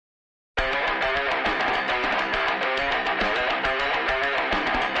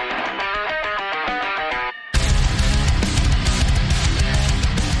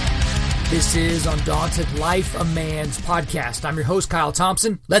This is Undaunted Life, a Man's Podcast. I'm your host, Kyle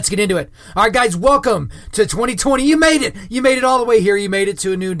Thompson. Let's get into it. All right, guys, welcome to 2020. You made it. You made it all the way here. You made it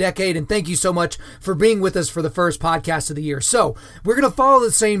to a new decade, and thank you so much for being with us for the first podcast of the year. So we're going to follow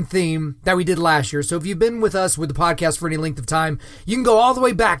the same theme that we did last year. So if you've been with us with the podcast for any length of time, you can go all the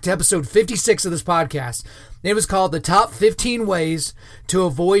way back to episode 56 of this podcast. It was called The Top 15 Ways to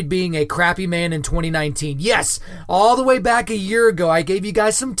Avoid Being a Crappy Man in 2019. Yes, all the way back a year ago, I gave you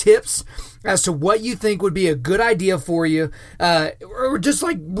guys some tips as to what you think would be a good idea for you, or just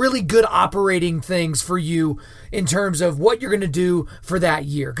like really good operating things for you in terms of what you're going to do for that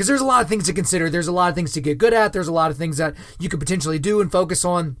year. Because there's a lot of things to consider. There's a lot of things to get good at. There's a lot of things that you could potentially do and focus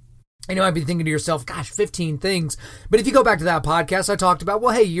on. You know, I'd be thinking to yourself, gosh, 15 things. But if you go back to that podcast, I talked about,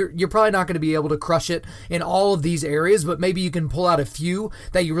 well, hey, you're probably not going to be able to crush it in all of these areas, but maybe you can pull out a few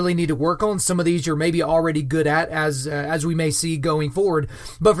that you really need to work on. Some of these you're maybe already good at, as we may see going forward.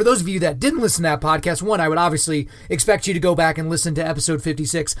 But for those of you that didn't listen to that podcast, one, I would obviously expect you to go back and listen to episode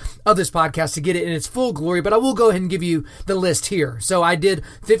 56 of this podcast to get it in its full glory. But I will go ahead and give you the list here. So I did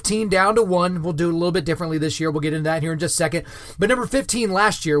 15 down to 1. We'll do it a little bit differently this year. We'll get into that here in just a second. But number 15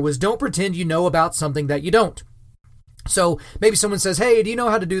 last year was don't pretend you know about something that you don't. So maybe someone says, hey, do you know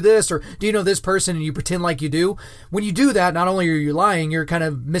how to do this? Or do you know this person? And you pretend like you do. When you do that, not only are you lying, you're kind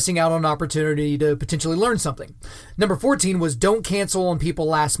of missing out on an opportunity to potentially learn something. Number 14 was don't cancel on people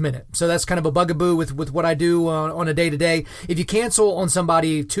last minute. So that's kind of a bugaboo with what I do on a day-to-day. If you cancel on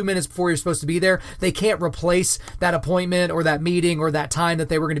somebody 2 minutes before you're supposed to be there, they can't replace that appointment or that meeting or that time that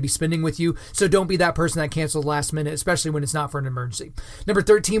they were going to be spending with you. So don't be that person that canceled last minute, especially when it's not for an emergency. Number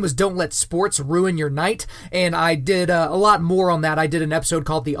 13 was don't let sports ruin your night. And I did a lot more on that. I did an episode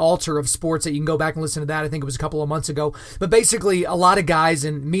called The Altar of Sports that you can go back and listen to that. I think it was a couple of months ago. But basically, a lot of guys,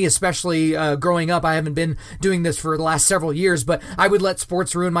 and me especially growing up, I haven't been doing this for the last several years, but I would let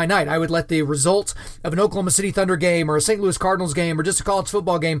sports ruin my night. I would let the result of an Oklahoma City Thunder game or a St. Louis Cardinals game or just a college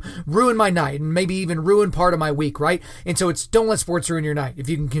football game ruin my night and maybe even ruin part of my week, right? And so it's don't let sports ruin your night if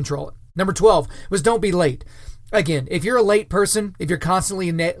you can control it. Number 12 was don't be late. Again, if you're a late person, if you're constantly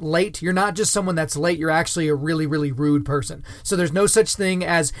late, you're not just someone that's late, you're actually a really, really rude person. So there's no such thing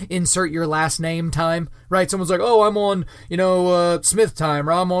as insert your last name time, right? Someone's like, oh, I'm on, Smith time,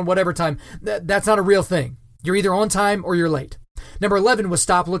 or I'm on whatever time. That's not a real thing. You're either on time or you're late. Number 11 was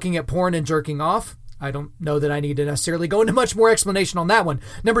stop looking at porn and jerking off. I don't know that I need to necessarily go into much more explanation on that one.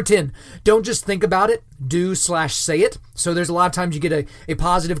 Number 10, don't just think about it, do/say it. So there's a lot of times you get a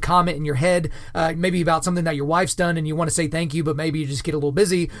positive comment in your head, maybe about something that your wife's done and you want to say thank you, but maybe you just get a little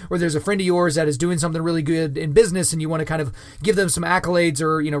busy, or there's a friend of yours that is doing something really good in business and you want to kind of give them some accolades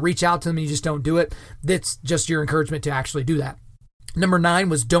or, reach out to them and you just don't do it. That's just your encouragement to actually do that. Number 9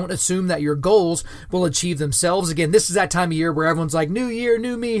 was don't assume that your goals will achieve themselves. Again, this is that time of year where everyone's like, new year,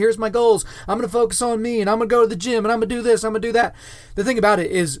 new me, here's my goals. I'm going to focus on me and I'm going to go to the gym and I'm going to do this, I'm going to do that. The thing about it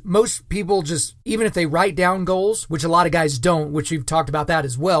is most people just, even if they write down goals, which a lot of guys don't, which we've talked about that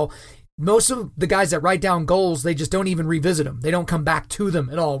as well, most of the guys that write down goals, they just don't even revisit them. They don't come back to them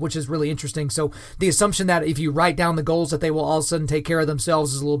at all, which is really interesting. So the assumption that if you write down the goals that they will all of a sudden take care of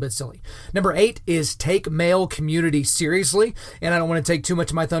themselves is a little bit silly. Number 8 is take male community seriously. And I don't want to take too much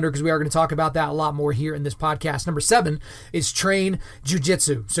of my thunder because we are going to talk about that a lot more here in this podcast. Number 7 is train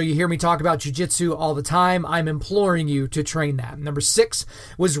jujitsu. So you hear me talk about jujitsu all the time. I'm imploring you to train that. Number 6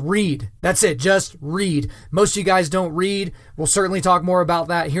 was read. That's it. Just read. Most of you guys don't read. We'll certainly talk more about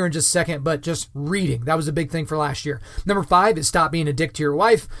that here in just a second, but just reading. That was a big thing for last year. Number 5 is stop being a dick to your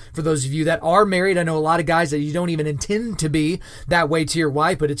wife. For those of you that are married, I know a lot of guys that you don't even intend to be that way to your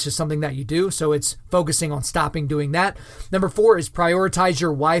wife, but it's just something that you do. So it's focusing on stopping doing that. Number 4 is prioritize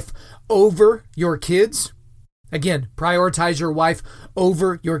your wife over your kids. Again, prioritize your wife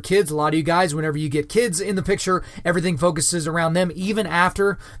over your kids. A lot of you guys, whenever you get kids in the picture, everything focuses around them. Even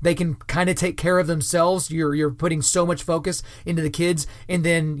after they can kind of take care of themselves, you're putting so much focus into the kids. And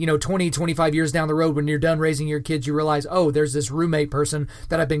then, 20, 25 years down the road, when you're done raising your kids, you realize, oh, there's this roommate person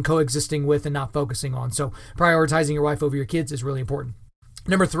that I've been coexisting with and not focusing on. So prioritizing your wife over your kids is really important.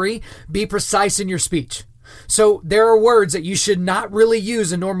 Number 3, be precise in your speech. So there are words that you should not really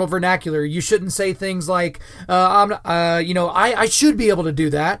use in normal vernacular. You shouldn't say things like, I should be able to do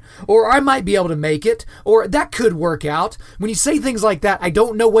that, or I might be able to make it, or that could work out. When you say things like that, I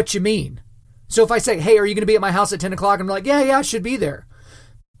don't know what you mean. So if I say, hey, are you going to be at my house at 10 o'clock? I'm like, yeah, I should be there.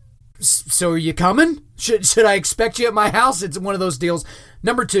 So are you coming? Should I expect you at my house? It's one of those deals.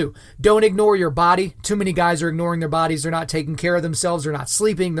 Number 2, don't ignore your body. Too many guys are ignoring their bodies. They're not taking care of themselves. They're not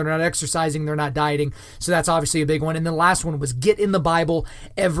sleeping. They're not exercising. They're not dieting. So that's obviously a big one. And then the last one was get in the Bible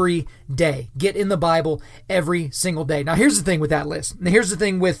every day. Get in the Bible every single day. Now, here's the thing with that list. And here's the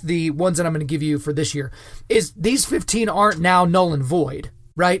thing with the ones that I'm going to give you for this year is these 15 aren't now null and void.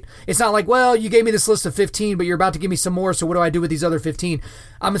 Right? It's not like, well, you gave me this list of 15, but you're about to give me some more, so what do I do with these other 15?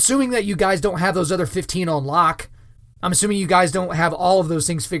 I'm assuming that you guys don't have those other 15 on lock. I'm assuming you guys don't have all of those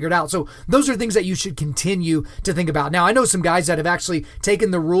things figured out. So those are things that you should continue to think about. Now, I know some guys that have actually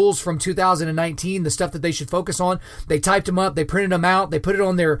taken the rules from 2019, the stuff that they should focus on. They typed them up, they printed them out, they put it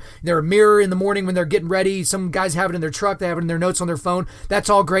on their mirror in the morning when they're getting ready. Some guys have it in their truck, they have it in their notes on their phone. That's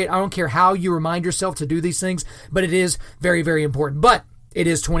all great. I don't care how you remind yourself to do these things, but it is very, very important. But it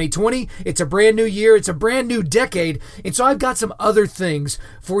is 2020. It's a brand new year. It's a brand new decade. And so I've got some other things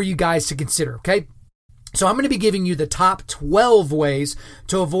for you guys to consider, okay? So I'm going to be giving you the top 12 ways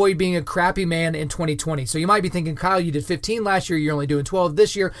to avoid being a crappy man in 2020. So you might be thinking, Kyle, you did 15 last year. You're only doing 12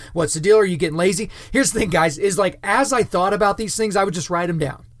 this year. What's the deal? Are you getting lazy? Here's the thing, guys, is like as I thought about these things, I would just write them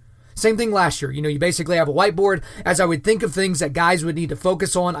down. Same thing last year. You basically have a whiteboard. As I would think of things that guys would need to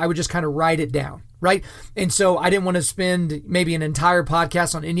focus on, I would just kind of write it down, right? And so I didn't want to spend maybe an entire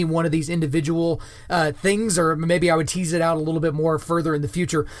podcast on any one of these individual things, or maybe I would tease it out a little bit more further in the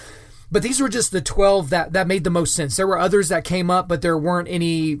future. But these were just the 12 that made the most sense. There were others that came up, but there weren't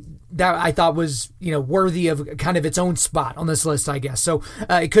any that I thought was, worthy of kind of its own spot on this list, I guess. So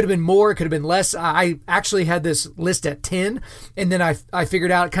it could have been more, it could have been less. I actually had this list at 10, and then I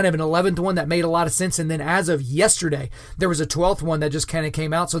figured out kind of an 11th one that made a lot of sense. And then as of yesterday, there was a 12th one that just kind of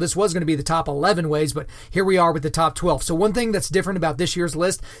came out. So this was going to be the top 11 ways, but here we are with the top 12. So one thing that's different about this year's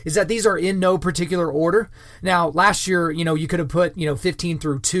list is that these are in no particular order. Now, last year, you could have put, 15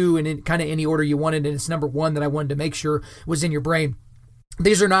 through 2 and in kind of any order you wanted, and it's number 1 that I wanted to make sure was in your brain.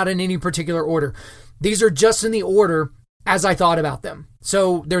 These are not in any particular order. These are just in the order as I thought about them.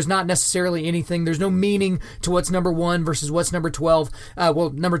 So there's not necessarily anything, there's no meaning to what's number 1 versus what's number 12.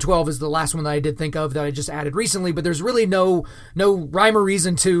 Number 12 is the last one that I did think of that I just added recently, but there's really no rhyme or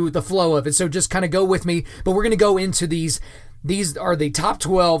reason to the flow of it. So just kind of go with me, but we're going to go into these. These are the top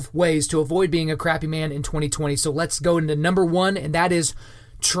 12 ways to avoid being a crappy man in 2020. So let's go into number 1, and that is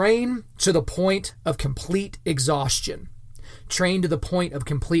train to the point of complete exhaustion. Train to the point of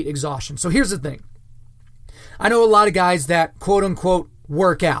complete exhaustion. So here's the thing. I know a lot of guys that quote unquote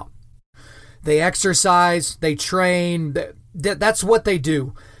work out. They exercise, they train, that's what they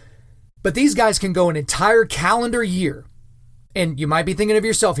do. But these guys can go an entire calendar year, and you might be thinking of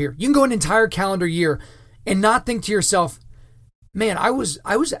yourself here. You can go an entire calendar year and not think to yourself, man, I was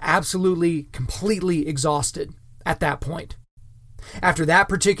absolutely, completely exhausted at that point. After that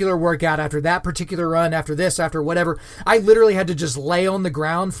particular workout, after that particular run, after this, after whatever, I literally had to just lay on the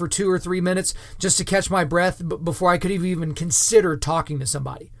ground for 2 or 3 minutes just to catch my breath before I could even consider talking to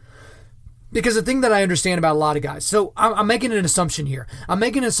somebody. Because the thing that I understand about a lot of guys, so I'm making an assumption here. I'm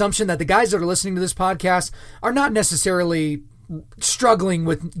making an assumption that the guys that are listening to this podcast are not necessarily struggling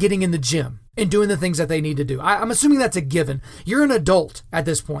with getting in the gym and doing the things that they need to do. I'm assuming that's a given. You're an adult at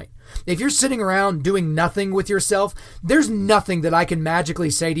this point. If you're sitting around doing nothing with yourself, there's nothing that I can magically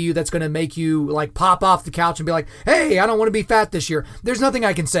say to you that's going to make you like pop off the couch and be like, hey, I don't want to be fat this year. There's nothing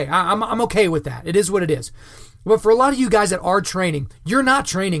I can say. I'm okay with that. It is what it is. But for a lot of you guys that are training, you're not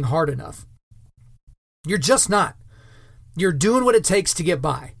training hard enough. You're just not. You're doing what it takes to get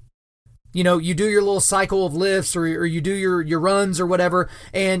by. You do your little cycle of lifts or you do your runs or whatever.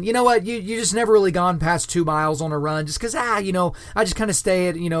 And you know what? You just never really gone past 2 miles on a run just because, I just kind of stay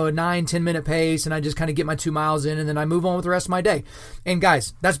at, a 9-10 minute pace and I just kind of get my 2 miles in and then I move on with the rest of my day. And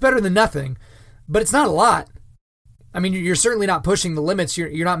guys, that's better than nothing, but it's not a lot. I mean, you're certainly not pushing the limits.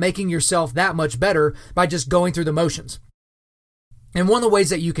 You're not making yourself that much better by just going through the motions. And one of the ways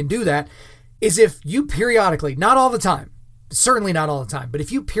that you can do that is if you periodically, not all the time, certainly not all the time, but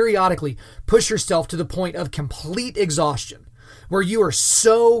if you periodically push yourself to the point of complete exhaustion, where you are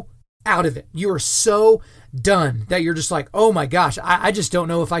so out of it, you are so done that you're just like, oh my gosh, I just don't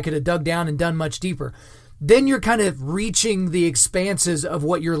know if I could have dug down and done much deeper, then you're kind of reaching the expanses of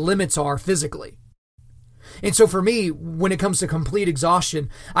what your limits are physically. And so for me, when it comes to complete exhaustion,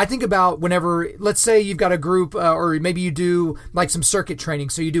 I think about whenever, let's say you've got a group or maybe you do like some circuit training.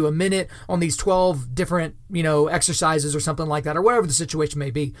 So you do a minute on these 12 different, exercises or something like that, or whatever the situation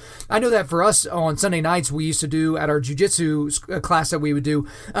may be. I know that for us on Sunday nights, we used to do at our jiu-jitsu class that we would do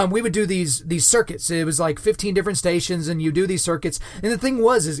these circuits. It was like 15 different stations and you do these circuits. And the thing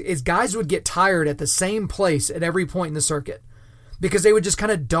was, is guys would get tired at the same place at every point in the circuit. because they would just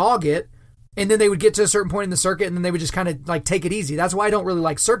kind of dog it. And then they would get to a certain point in the circuit and then they would just kind of like take it easy. That's why I don't really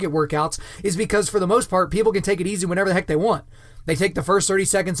like circuit workouts, is because for the most part, people can take it easy whenever the heck they want. They take the first 30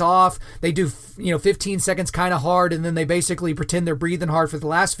 seconds off. They do, 15 seconds kind of hard, and then they basically pretend they're breathing hard for the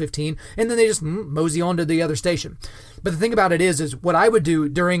last 15, and then they just mosey on to the other station. But the thing about it is what I would do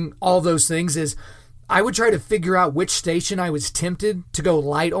during all those things is I would try to figure out which station I was tempted to go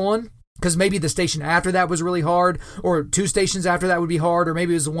light on, because maybe the station after that was really hard, or 2 stations after that would be hard, or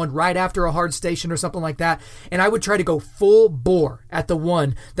maybe it was the one right after a hard station or something like that. And I would try to go full bore at the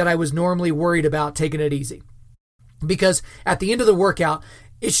one that I was normally worried about taking it easy. Because at the end of the workout,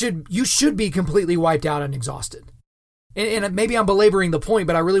 you should be completely wiped out and exhausted. And maybe I'm belaboring the point,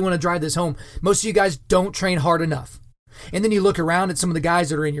 but I really want to drive this home. Most of you guys don't train hard enough. And then you look around at some of the guys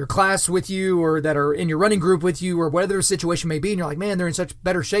that are in your class with you, or that are in your running group with you, or whatever the situation may be, and you're like, man, they're in such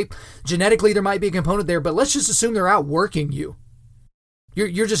better shape. Genetically, there might be a component there, but let's just assume they're outworking you.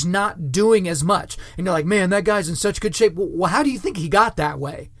 You're just not doing as much. And you're like, man, that guy's in such good shape. Well, how do you think he got that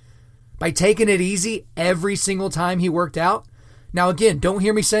way? By taking it easy every single time he worked out? Now, again, don't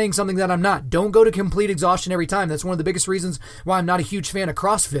hear me saying something that I'm not. Don't go to complete exhaustion every time. That's one of the biggest reasons why I'm not a huge fan of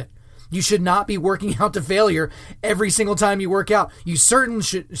CrossFit. You should not be working out to failure every single time you work out. You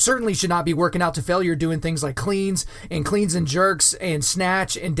certainly should not be working out to failure doing things like cleans and jerks and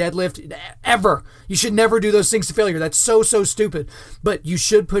snatch and deadlift ever. You should never do those things to failure. That's so stupid. But you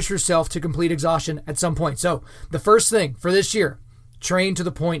should push yourself to complete exhaustion at some point. So the first thing for this year, train to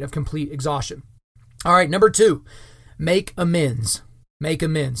the point of complete exhaustion. All right, number 2, make amends. Make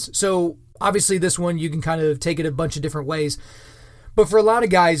amends. So obviously this one, you can kind of take it a bunch of different ways. But for a lot of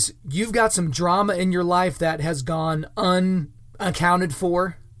guys, you've got some drama in your life that has gone unaccounted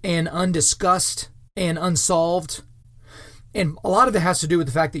for and undiscussed and unsolved. And a lot of it has to do with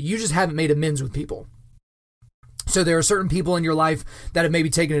the fact that you just haven't made amends with people. So there are certain people in your life that have maybe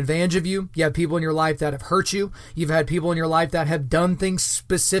taken advantage of you. You have people in your life that have hurt you. You've had people in your life that have done things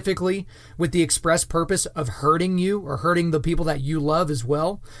specifically with the express purpose of hurting you or hurting the people that you love as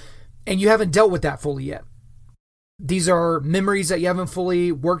well. And you haven't dealt with that fully yet. These are memories that you haven't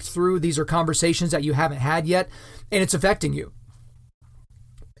fully worked through. These are conversations that you haven't had yet, and it's affecting you.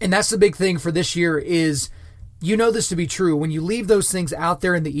 And that's the big thing for this year is, you know this to be true. When you leave those things out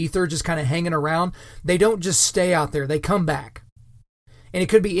there in the ether, just kind of hanging around, they don't just stay out there. They come back. And it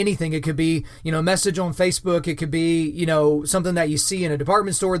could be anything. It could be, a message on Facebook. It could be, something that you see in a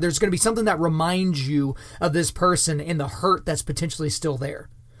department store. There's going to be something that reminds you of this person and the hurt that's potentially still there.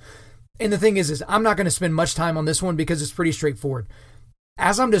 And the thing is I'm not going to spend much time on this one because it's pretty straightforward.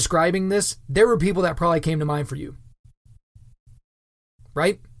 As I'm describing this, there were people that probably came to mind for you.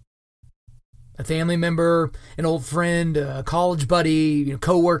 Right? A family member, an old friend, a college buddy,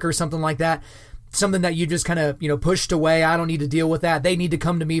 coworker, something like that. Something that you just kind of, pushed away. I don't need to deal with that. They need to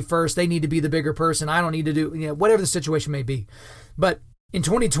come to me first. They need to be the bigger person. I don't need to do, whatever the situation may be. But in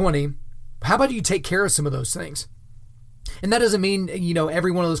 2020, how about you take care of some of those things? And that doesn't mean,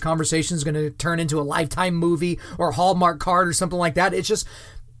 every one of those conversations is going to turn into a Lifetime movie or a Hallmark card or something like that. It's just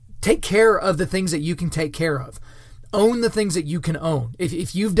take care of the things that you can take care of. Own the things that you can own.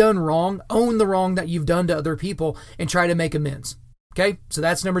 If you've done wrong, own the wrong that you've done to other people and try to make amends. Okay? So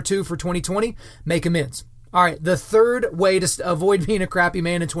that's number 2 for 2020. Make amends. All right. The third way to avoid being a crappy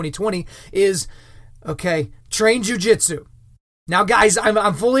man in 2020 is, train jujitsu. Now, guys,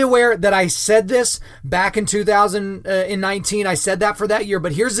 I'm fully aware that I said this back in 2019. I said that for that year,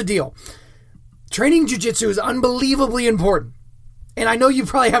 but here's the deal. Training jiu-jitsu is unbelievably important. And I know you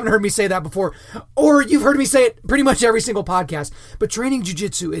probably haven't heard me say that before, or you've heard me say it pretty much every single podcast, but training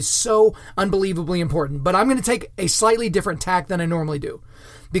jiu-jitsu is so unbelievably important. But I'm going to take a slightly different tack than I normally do,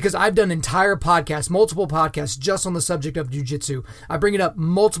 because I've done entire podcasts, multiple podcasts just on the subject of jiu-jitsu. I bring it up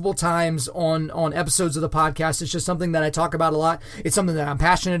multiple times on episodes of the podcast. It's just something that I talk about a lot. It's something that I'm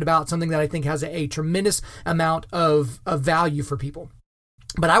passionate about, something that I think has a tremendous amount of value for people.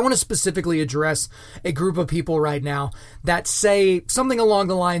 But I want to specifically address a group of people right now that say something along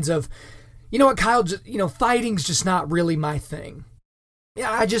the lines of, you know what, Kyle, fighting's just not really my thing.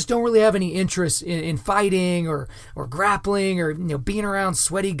 Yeah, I just don't really have any interest in fighting or grappling or, being around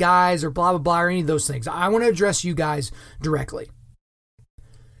sweaty guys or blah, blah, blah, or any of those things. I want to address you guys directly.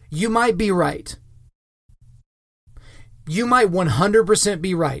 You might be right. You might 100%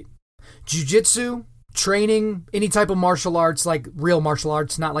 be right. Jiu-jitsu, training, any type of martial arts, like real martial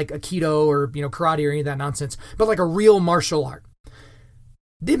arts, not like Aikido or, karate or any of that nonsense, but like a real martial art.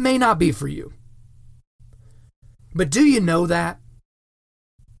 It may not be for you. But do you know that?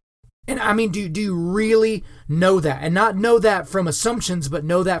 And I mean, do you really know that? And not know that from assumptions, but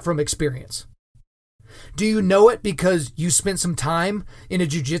know that from experience. Do you know it because you spent some time in a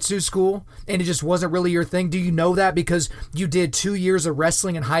jiu-jitsu school and it just wasn't really your thing? Do you know that because you did 2 years of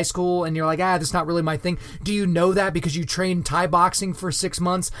wrestling in high school and you're like, that's not really my thing? Do you know that because you trained Thai boxing for 6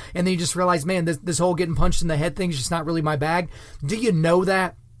 months and then you just realize, man, this whole getting punched in the head thing is just not really my bag? Do you know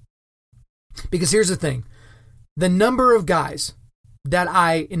that? Because here's the thing. The number of guys that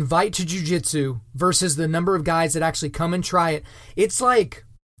I invite to jiu-jitsu versus the number of guys that actually come and try it, it's like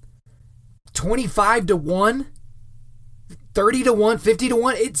 25 to 1, 30 to 1, 50 to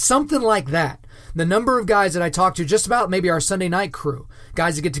 1. It's something like that. The number of guys that I talk to, just about maybe our Sunday night crew,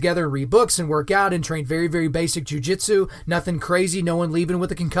 guys that get together and read books and work out and train very, very basic jiu-jitsu, nothing crazy, no one leaving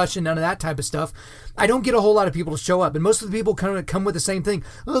with a concussion, none of that type of stuff. I don't get a whole lot of people to show up. And most of the people kind of come with the same thing.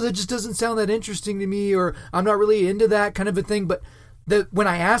 Oh, that just doesn't sound that interesting to me, or I'm not really into that kind of a thing. But when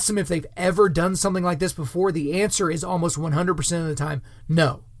I ask them if they've ever done something like this before, the answer is almost 100% of the time,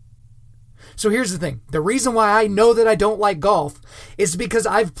 no. So here's the thing. The reason why I know that I don't like golf is because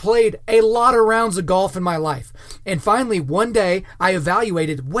I've played a lot of rounds of golf in my life. And finally, one day, I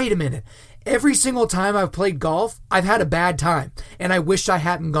evaluated, wait a minute, every single time I've played golf, I've had a bad time, and I wish I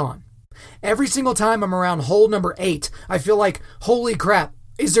hadn't gone. Every single time I'm around hole number 8, I feel like, holy crap,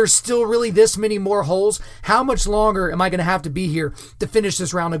 is there still really this many more holes? How much longer am I going to have to be here to finish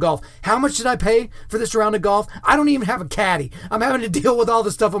this round of golf? How much did I pay for this round of golf? I don't even have a caddy. I'm having to deal with all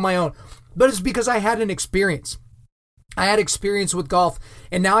this stuff on my own. But it's because I had an experience. I had experience with golf,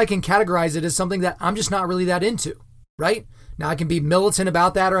 and now I can categorize it as something that I'm just not really that into, right? Now I can be militant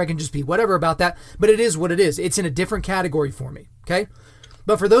about that, or I can just be whatever about that, but it is what it is. It's in a different category for me, okay?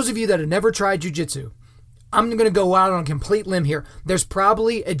 But for those of you that have never tried jiu-jitsu, I'm going to go out on a complete limb here. There's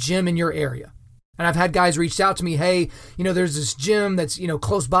probably a gym in your area. And I've had guys reach out to me, hey, there's this gym that's,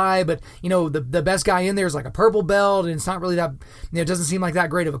 close by, but, the best guy in there is like a purple belt, and it's not really that, it doesn't seem like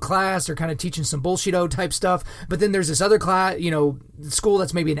that great of a class. They're kind of teaching some bullshit type stuff. But then there's this other class, school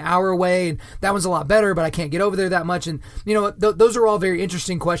that's maybe an hour away, and that one's a lot better, but I can't get over there that much. And, those are all very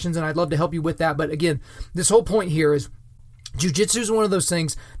interesting questions, and I'd love to help you with that. But again, this whole point here is, jiu-jitsu is one of those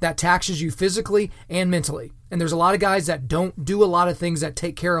things that taxes you physically and mentally. And there's a lot of guys that don't do a lot of things that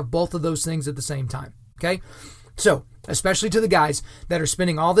take care of both of those things at the same time. Okay? So, especially to the guys that are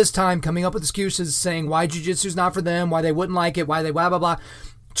spending all this time coming up with excuses saying why jiu-jitsu is not for them, why they wouldn't like it, why they blah, blah, blah.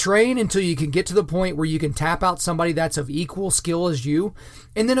 Train until you can get to the point where you can tap out somebody that's of equal skill as you,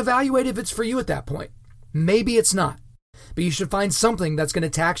 and then evaluate if it's for you at that point. Maybe it's not. But you should find something that's going to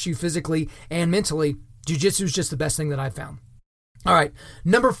tax you physically and mentally. Jiu-jitsu is just the best thing that I've found. All right,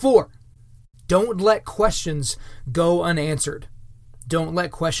 number 4, don't let questions go unanswered. Don't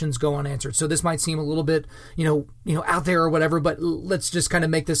let questions go unanswered. So this might seem a little bit, out there or whatever, but let's just kind of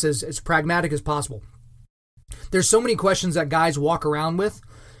make this as pragmatic as possible. There's so many questions that guys walk around with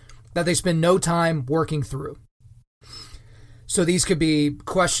that they spend no time working through. So these could be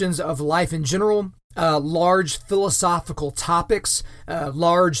questions of life in general, large philosophical topics,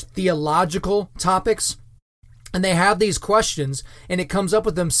 large theological topics. And they have these questions, and it comes up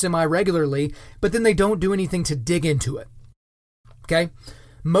with them semi-regularly, but then they don't do anything to dig into it. Okay?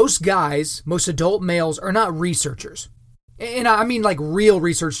 Most guys, most adult males are not researchers. And I mean like real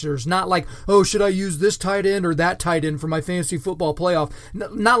researchers, not like, oh, should I use this tight end or that tight end for my fantasy football playoff?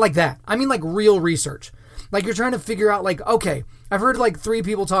 Not like that. I mean like real research. Like you're trying to figure out like, okay, I've heard like 3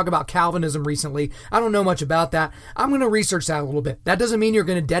 people talk about Calvinism recently. I don't know much about that. I'm going to research that a little bit. That doesn't mean you're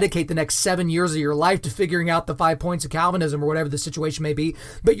going to dedicate the next 7 years of your life to figuring out the 5 points of Calvinism or whatever the situation may be,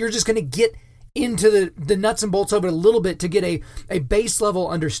 but you're just going to get into the nuts and bolts of it a little bit to get a base level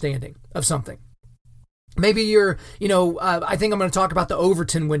understanding of something. Maybe you're, I think I'm going to talk about the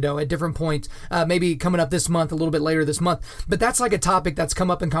Overton window at different points, maybe coming up this month, a little bit later this month. But that's like a topic that's come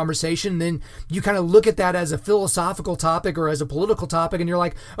up in conversation. And then you kind of look at that as a philosophical topic or as a political topic, and you're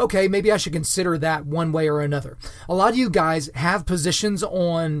like, okay, maybe I should consider that one way or another. A lot of you guys have positions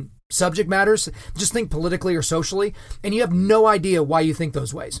on subject matters, just think politically or socially, and you have no idea why you think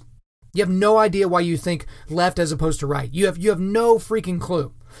those ways. You have no idea why you think left as opposed to right. You have no freaking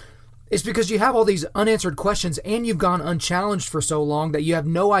clue. It's because you have all these unanswered questions and you've gone unchallenged for so long that you have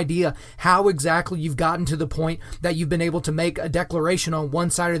no idea how exactly you've gotten to the point that you've been able to make a declaration on one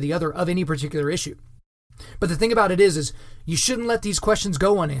side or the other of any particular issue. But the thing about it is you shouldn't let these questions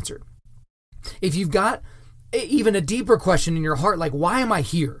go unanswered. If you've got even a deeper question in your heart, like, why am I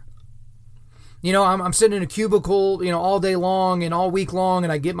here? I'm sitting in a cubicle, all day long and all week long,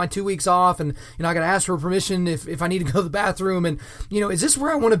 and I get my 2 weeks off, and, I got to ask for permission if I need to go to the bathroom, and, is this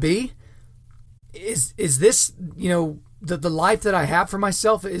where I want to be? Is this, the life that I have for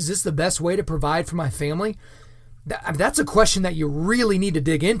myself, is this the best way to provide for my family? That's a question that you really need to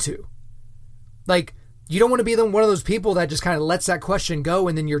dig into. Like, You don't want to be one of those people that just kind of lets that question go,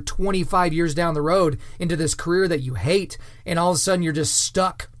 and then you're 25 years down the road into this career that you hate, and all of a sudden you're just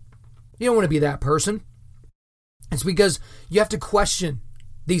stuck. You don't want to be that person. It's because you have to question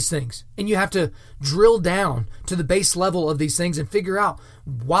these things, and you have to drill down to the base level of these things and figure out,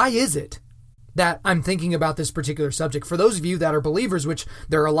 why is it that I'm thinking about this particular subject? For those of you that are believers, which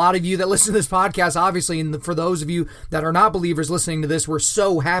there are a lot of you that listen to this podcast, obviously, and for those of you that are not believers listening to this, we're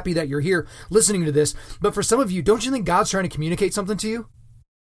so happy that you're here listening to this. But for some of you, don't you think God's trying to communicate something to you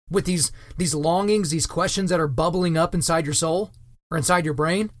with these longings, these questions that are bubbling up inside your soul or inside your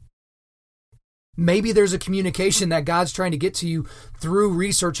brain? Maybe there's a communication that God's trying to get to you through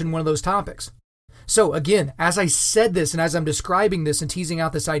researching one of those topics. So again, as I said this and as I'm describing this and teasing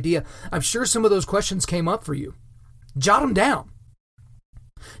out this idea, I'm sure some of those questions came up for you. Jot them down.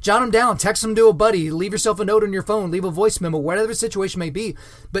 Jot them down. Text them to a buddy. Leave yourself a note on your phone. Leave a voice memo, whatever the situation may be.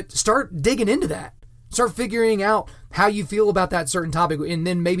 But start digging into that. Start figuring out how you feel about that certain topic, and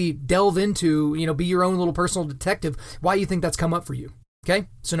then maybe delve into, be your own little personal detective, why you think that's come up for you. Okay?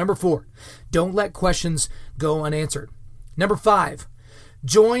 So number 4, don't let questions go unanswered. Number 5,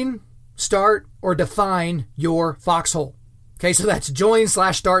 join, start, or define your foxhole. Okay, so that's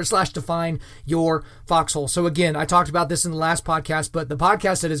join/start/define your foxhole. So again, I talked about this in the last podcast, but the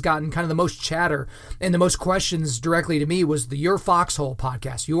podcast that has gotten kind of the most chatter and the most questions directly to me was the Your Foxhole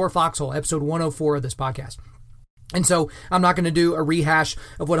podcast, Your Foxhole, episode 104 of this podcast. And so I'm not going to do a rehash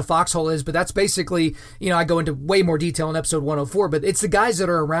of what a foxhole is, but that's basically, I go into way more detail in episode 104, but it's the guys that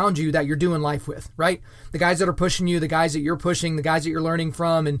are around you that you're doing life with, right? The guys that are pushing you, the guys that you're pushing, the guys that you're learning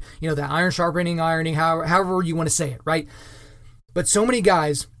from, and, the iron sharpening ironing, however you want to say it, right? But so many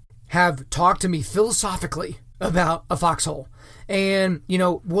guys have talked to me philosophically about a foxhole. And,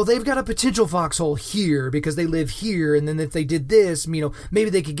 they've got a potential foxhole here because they live here. And then if they did this, maybe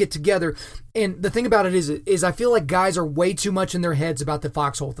they could get together. And the thing about it is I feel like guys are way too much in their heads about the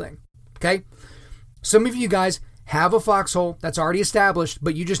foxhole thing. Okay. Some of you guys have a foxhole that's already established,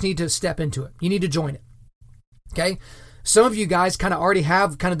 but you just need to step into it. You need to join it. Okay. Some of you guys kind of already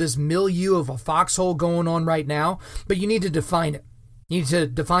have kind of this milieu of a foxhole going on right now, but you need to define it. You need to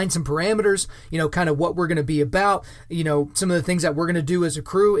define some parameters, kind of what we're going to be about, some of the things that we're going to do as a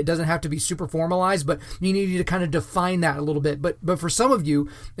crew. It doesn't have to be super formalized, but you need to kind of define that a little bit. But for some of you,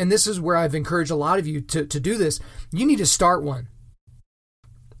 and this is where I've encouraged a lot of you to do this, you need to start one.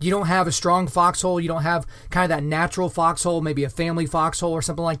 You don't have a strong foxhole. You don't have kind of that natural foxhole, maybe a family foxhole or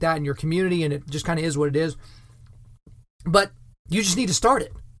something like that in your community, and it just kind of is what it is. But you just need to start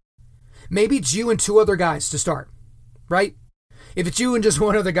it. Maybe it's you and 2 other guys to start, right? If it's you and just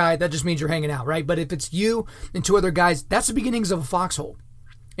 1 other guy, that just means you're hanging out, right? But if it's you and 2 other guys, that's the beginnings of a foxhole.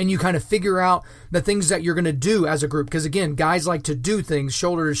 And you kind of figure out the things that you're going to do as a group. Because again, guys like to do things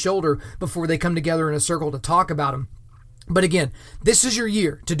shoulder to shoulder before they come together in a circle to talk about them. But again, this is your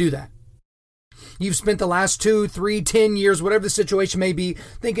year to do that. You've spent the last 2, 3, 10 years, whatever the situation may be,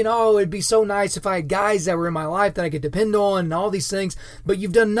 thinking, it'd be so nice if I had guys that were in my life that I could depend on and all these things. But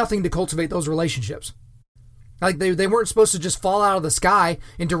you've done nothing to cultivate those relationships. Like they weren't supposed to just fall out of the sky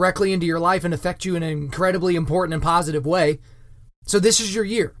and directly into your life and affect you in an incredibly important and positive way. So this is your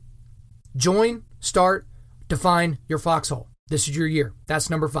year. Join, start, define your foxhole. This is your year.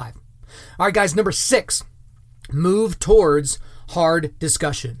 That's number 5. All right, guys, number 6, move towards hard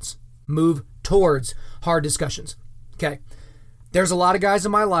discussions. Move towards hard discussions. Okay. There's a lot of guys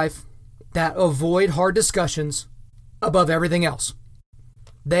in my life that avoid hard discussions above everything else.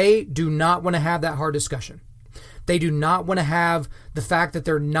 They do not want to have that hard discussion. They do not want to have the fact that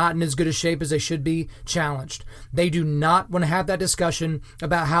they're not in as good a shape as they should be challenged. They do not want to have that discussion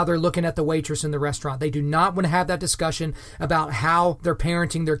about how they're looking at the waitress in the restaurant. They do not want to have that discussion about how they're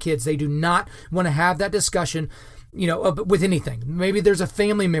parenting their kids. They do not want to have that discussion, with anything. Maybe there's a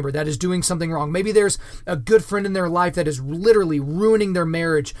family member that is doing something wrong. Maybe there's a good friend in their life that is literally ruining their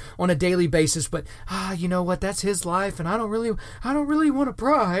marriage on a daily basis. But, you know what? That's his life. And I don't really want to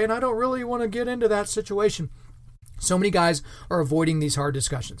pry. And I don't really want to get into that situation. So many guys are avoiding these hard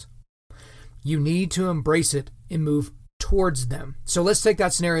discussions. You need to embrace it and move towards them. So let's take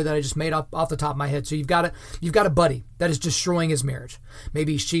that scenario that I just made up off the top of my head. So you've got a buddy that is destroying his marriage.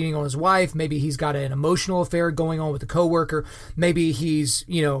 Maybe he's cheating on his wife. Maybe he's got an emotional affair going on with a coworker. Maybe he's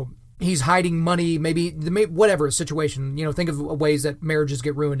hiding money. Maybe whatever situation. Think of ways that marriages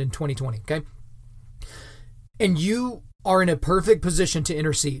get ruined in 2020. Okay, and you are in a perfect position to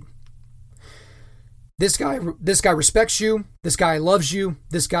intercede. This guy respects you. This guy loves you.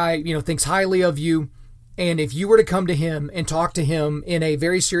 This guy, thinks highly of you. And if you were to come to him and talk to him in a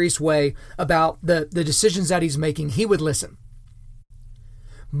very serious way about the decisions that he's making, he would listen.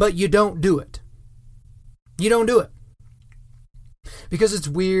 But you don't do it. You don't do it. Because it's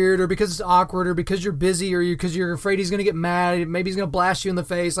weird, or because it's awkward, or because you're busy, or because you're afraid he's going to get mad, maybe he's going to blast you in the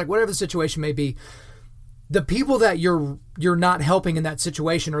face, like whatever the situation may be. The people that you're not helping in that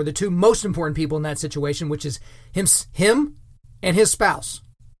situation are the two most important people in that situation, which is him and his spouse.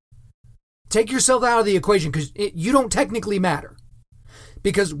 Take yourself out of the equation, because you don't technically matter.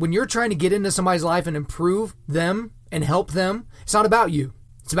 Because when you're trying to get into somebody's life and improve them and help them, it's not about you.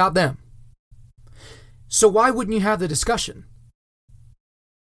 It's about them. So why wouldn't you have the discussion?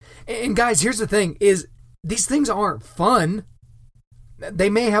 And guys, here's the thing, is these things aren't fun. They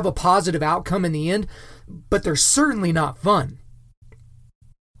may have a positive outcome in the end, but they're certainly not fun.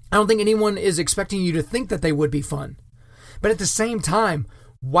 I don't think anyone is expecting you to think that they would be fun. But at the same time,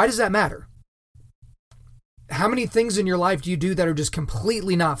 why does that matter? How many things in your life do you do that are just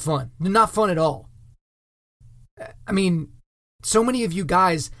completely not fun? Not fun at all. I mean, so many of you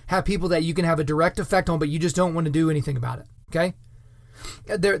guys have people that you can have a direct effect on, but you just don't want to do anything about it, okay?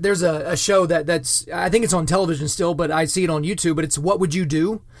 There's a show that's, I think it's on television still, but I see it on YouTube, but it's What Would You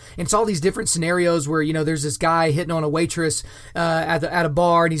Do? And it's all these different scenarios where, there's this guy hitting on a waitress at a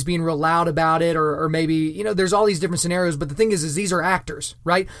bar, and he's being real loud about it, or maybe, there's all these different scenarios, but the thing is these are actors,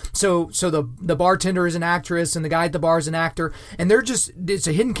 right? So the bartender is an actress, and the guy at the bar is an actor, and it's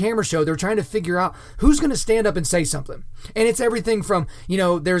a hidden camera show. They're trying to figure out who's going to stand up and say something. And it's everything from,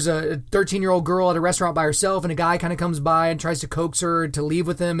 there's a 13-year-old girl at a restaurant by herself, and a guy kind of comes by and tries to coax her to leave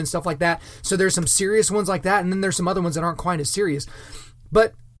with him and stuff like that. So there's some serious ones like that, and then there's some other ones that aren't quite as serious.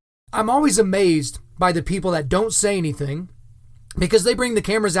 But I'm always amazed by the people that don't say anything, because they bring the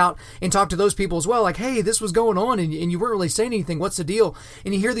cameras out and talk to those people as well. Like, hey, this was going on and you weren't really saying anything. What's the deal?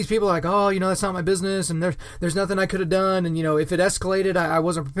 And you hear these people like, oh, that's not my business, and there's nothing I could have done. And, if it escalated, I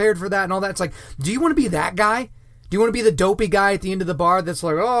wasn't prepared for that and all that. It's like, do you want to be that guy? Do you want to be the dopey guy at the end of the bar that's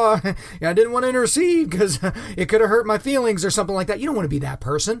like, oh, I didn't want to intercede because it could have hurt my feelings or something like that? You don't want to be that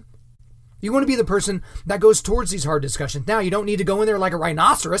person. You want to be the person that goes towards these hard discussions. Now, you don't need to go in there like a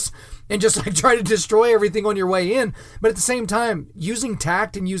rhinoceros and just try to destroy everything on your way in. But at the same time, using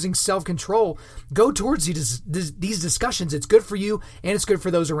tact and using self-control, go towards these discussions. It's good for you and it's good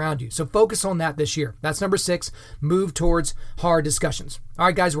for those around you. So focus on that this year. That's number 6, move towards hard discussions. All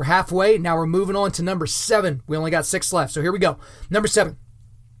right, guys, we're halfway. Now we're moving on to number 7. We only got 6 left. So here we go. Number 7,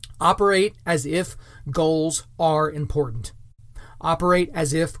 operate as if goals are important. Operate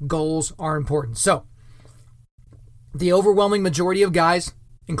as if goals are important. So, the overwhelming majority of guys,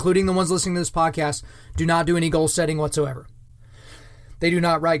 including the ones listening to this podcast, do not do any goal setting whatsoever. They do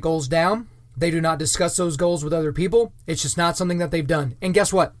not write goals down. They do not discuss those goals with other people. It's just not something that they've done. And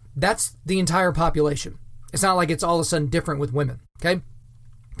guess what? That's the entire population. It's not like it's all of a sudden different with women, okay?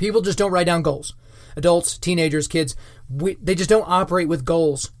 People just don't write down goals. Adults, teenagers, kids, they just don't operate with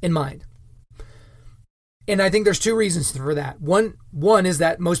goals in mind. And I think there's 2 reasons for that. One is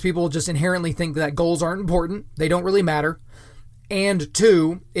that most people just inherently think that goals aren't important. They don't really matter. And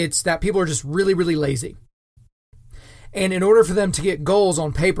 2, it's that people are just really, really lazy. And in order for them to get goals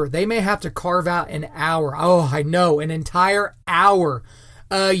on paper, they may have to carve out an hour. Oh, I know, an entire hour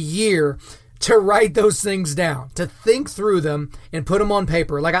a year to write those things down, to think through them and put them on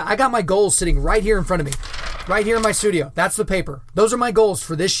paper. Like I got my goals sitting right here in front of me, right here in my studio. That's the paper. Those are my goals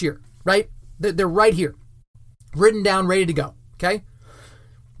for this year, right? They're right here. Written down, ready to go, okay?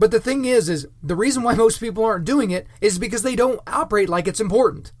 But the thing is the reason why most people aren't doing it is because they don't operate like it's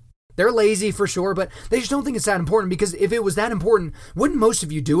important. They're lazy for sure, but they just don't think it's that important, because if it was that important, wouldn't most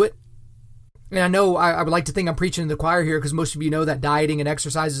of you do it? And I know I would like to think I'm preaching to the choir here, because most of you know that dieting and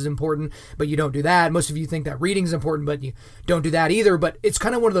exercise is important, but you don't do that. Most of you think that reading is important, but you don't do that either. But it's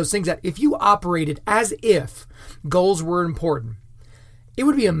kind of one of those things that if you operated as if goals were important, it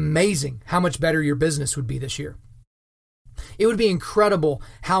would be amazing how much better your business would be this year. It would be incredible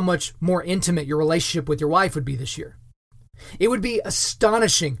how much more intimate your relationship with your wife would be this year. It would be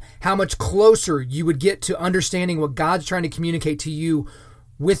astonishing how much closer you would get to understanding what God's trying to communicate to you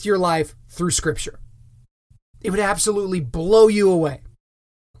with your life through Scripture. It would absolutely blow you away.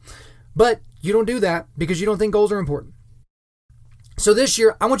 But you don't do that because you don't think goals are important. So this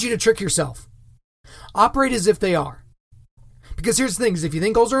year, I want you to trick yourself. Operate as if they are. Because here's the thing, is if you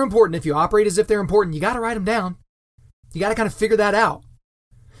think goals are important, if you operate as if they're important, you got to write them down. You got to kind of figure that out.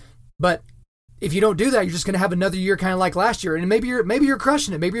 But if you don't do that, you're just going to have another year kind of like last year. And maybe you're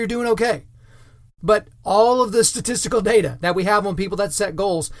crushing it. Maybe you're doing okay. But all of the statistical data that we have on people that set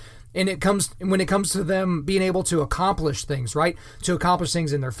goals, and when it comes to them being able to accomplish things, right? To accomplish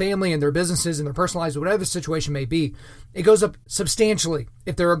things in their family and their businesses and their personal lives, whatever the situation may be, it goes up substantially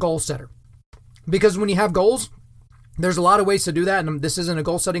if they're a goal setter. Because when you have goals, There's a lot of ways to do that, and this isn't a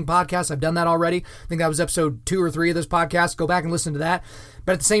goal-setting podcast. I've done that already. I think that was episode 2 or 3 of this podcast. Go back and listen to that.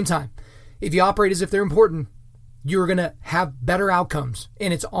 But at the same time, if you operate as if they're important, you're going to have better outcomes,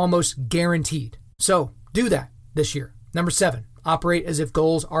 and it's almost guaranteed. So do that this year. Number 7, operate as if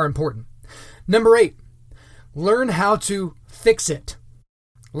goals are important. Number 8, learn how to fix it.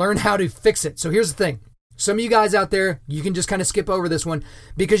 Learn how to fix it. So here's the thing. Some of you guys out there, you can just kind of skip over this one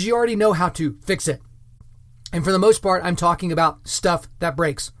because you already know how to fix it. And for the most part, I'm talking about stuff that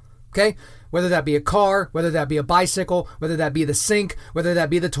breaks, okay? Whether that be a car, whether that be a bicycle, whether that be the sink, whether that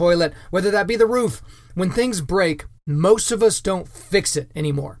be the toilet, whether that be the roof. When things break, most of us don't fix it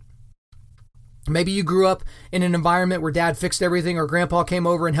anymore. Maybe you grew up in an environment where dad fixed everything or grandpa came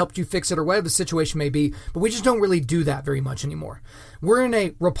over and helped you fix it or whatever the situation may be, but we just don't really do that very much anymore. We're in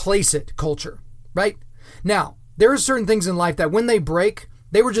a replace it culture, right? Now, there are certain things in life that when they break,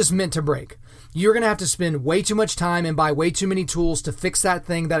 they were just meant to break. You're going to have to spend way too much time and buy way too many tools to fix that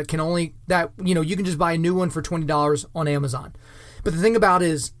thing you can just buy a new one for $20 on Amazon. But the thing about it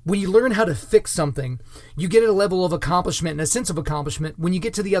is, when you learn how to fix something, you get a level of accomplishment and a sense of accomplishment when you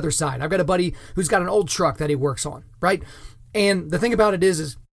get to the other side. I've got a buddy who's got an old truck that he works on, right? And the thing about it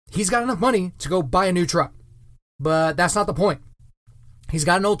is he's got enough money to go buy a new truck. But that's not the point. He's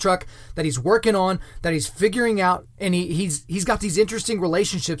got an old truck that he's working on, that he's figuring out, and he's got these interesting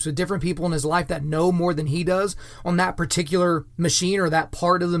relationships with different people in his life that know more than he does on that particular machine or that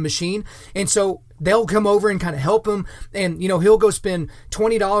part of the machine. And so they'll come over and kind of help him, and he'll go spend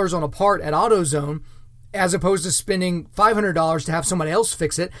 $20 on a part at AutoZone as opposed to spending $500 to have somebody else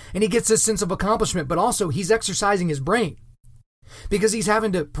fix it, and he gets this sense of accomplishment, but also he's exercising his brain because he's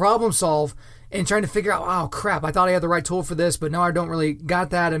having to problem solve and trying to figure out, oh crap, I thought I had the right tool for this, but no, I don't really got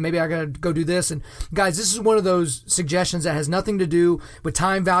that, and maybe I gotta go do this. And guys, this is one of those suggestions that has nothing to do with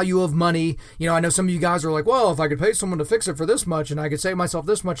time value of money. I know some of you guys are like, well, if I could pay someone to fix it for this much and I could save myself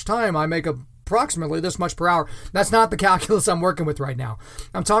this much time, I make approximately this much per hour. That's not the calculus I'm working with right now.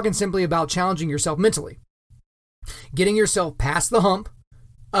 I'm talking simply about challenging yourself mentally, getting yourself past the hump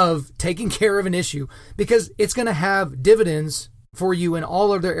of taking care of an issue, because it's going to have dividends for you in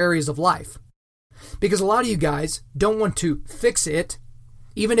all other areas of life. Because a lot of you guys don't want to fix it,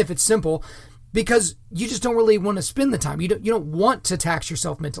 even if it's simple, because you just don't really want to spend the time. You don't want to tax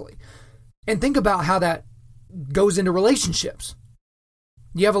yourself mentally. And think about how that goes into relationships.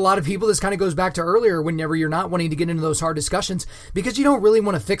 You have a lot of people, this kind of goes back to earlier, whenever you're not wanting to get into those hard discussions because you don't really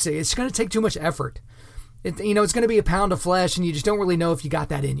want to fix it. It's going to take too much effort. It's going to be a pound of flesh and you just don't really know if you got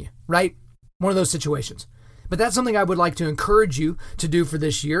that in you, right? One of those situations. But that's something I would like to encourage you to do for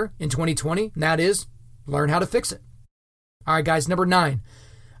this year in 2020, and that is learn how to fix it. All right, guys, number 9,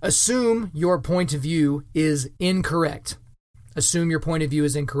 assume your point of view is incorrect. Assume your point of view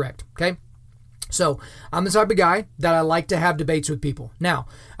is incorrect, okay? So I'm the type of guy that I like to have debates with people. Now,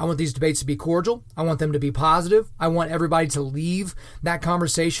 I want these debates to be cordial. I want them to be positive. I want everybody to leave that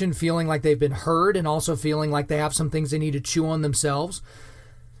conversation feeling like they've been heard and also feeling like they have some things they need to chew on themselves.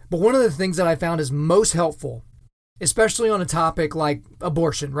 But one of the things that I found is most helpful, especially on a topic like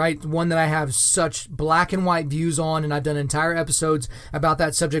abortion, right? One that I have such black and white views on, and I've done entire episodes about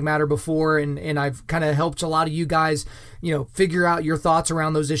that subject matter before, and I've kind of helped a lot of you guys, figure out your thoughts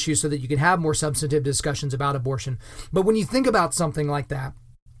around those issues so that you can have more substantive discussions about abortion. But when you think about something like that,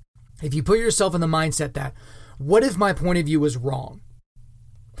 if you put yourself in the mindset that, what if my point of view is wrong?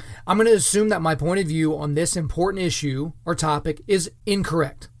 I'm going to assume that my point of view on this important issue or topic is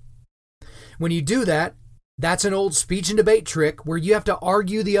incorrect. When you do that, that's an old speech and debate trick where you have to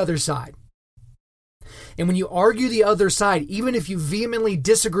argue the other side. And when you argue the other side, even if you vehemently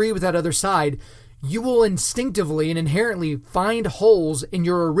disagree with that other side, you will instinctively and inherently find holes in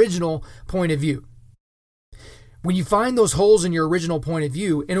your original point of view. When you find those holes in your original point of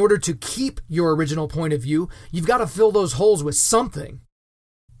view, in order to keep your original point of view, you've got to fill those holes with something.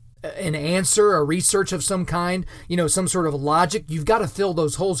 An answer, a research of some kind, some sort of logic. You've got to fill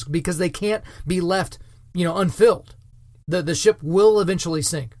those holes because they can't be left, unfilled. The ship will eventually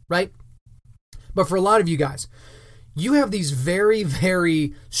sink, right? But for a lot of you guys, you have these very,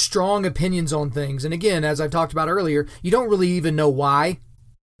 very strong opinions on things. And again, as I've talked about earlier, you don't really even know why,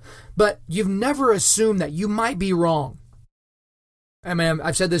 but you've never assumed that you might be wrong. I mean,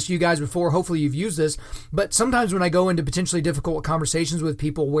 I've said this to you guys before. Hopefully you've used this, but sometimes when I go into potentially difficult conversations with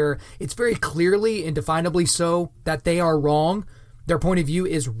people where it's very clearly and definably so that they are wrong, their point of view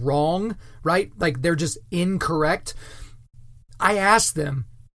is wrong, right? Like they're just incorrect. I ask them,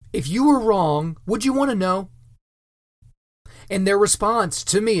 if you were wrong, would you want to know? And their response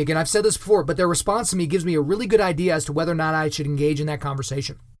to me, again, I've said this before, but their response to me gives me a really good idea as to whether or not I should engage in that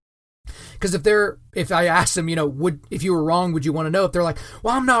conversation. Because if I ask them, if you were wrong, would you want to know? If they're like,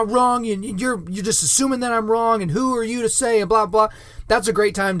 well, I'm not wrong, and you're just assuming that I'm wrong, and who are you to say, and blah, blah, that's a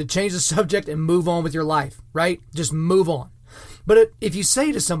great time to change the subject and move on with your life, right? Just move on. But if you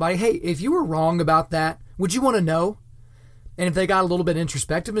say to somebody, hey, if you were wrong about that, would you want to know? And if they got a little bit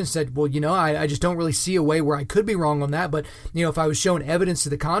introspective and said, well, I just don't really see a way where I could be wrong on that. But, if I was shown evidence to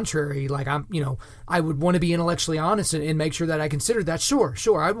the contrary, like I would want to be intellectually honest and make sure that I considered that. Sure.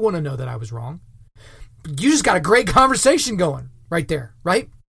 I'd want to know that I was wrong. You just got a great conversation going right there, right?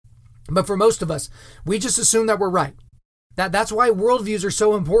 But for most of us, we just assume that we're right. That's why worldviews are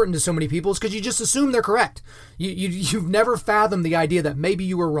so important to so many people, is because you just assume they're correct. You've never fathomed the idea that maybe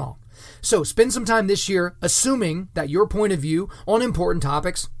you were wrong. So spend some time this year assuming that your point of view on important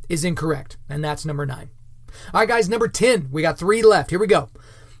topics is incorrect. And that's number 9. All right, guys, number 10. We got 3 left. Here we go.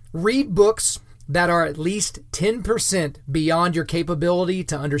 Read books that are at least 10% beyond your capability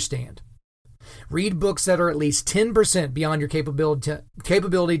to understand. Read books that are at least 10% beyond your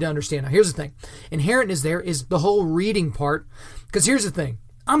capability to understand. Now, here's the thing. Inherent is the whole reading part. Because here's the thing.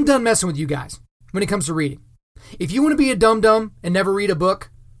 I'm done messing with you guys when it comes to reading. If you want to be a dum-dum and never read a book,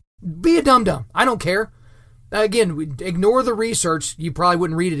 be a dum-dum. I don't care. Again, ignore the research. You probably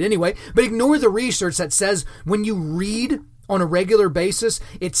wouldn't read it anyway, but ignore the research that says when you read on a regular basis,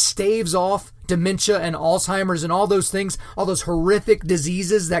 it staves off dementia and Alzheimer's and all those things, all those horrific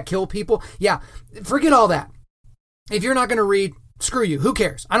diseases that kill people. Yeah, forget all that. If you're not going to read, screw you. Who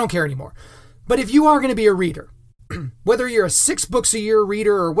cares? I don't care anymore. But if you are going to be a reader, whether you're a 6 books a year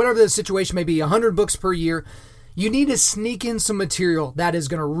reader or whatever the situation may be, 100 books per year, you need to sneak in some material that is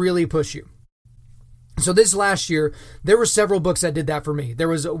going to really push you. So this last year, there were several books that did that for me. There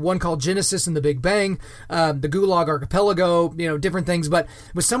was one called Genesis and the Big Bang, the Gulag Archipelago, different things. But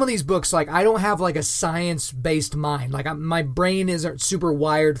with some of these books, like I don't have like a science-based mind. Like my brain isn't super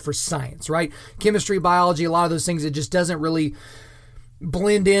wired for science, right? Chemistry, biology, a lot of those things, it just doesn't really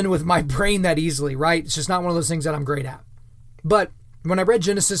blend in with my brain that easily, right? It's just not one of those things that I'm great at. But when I read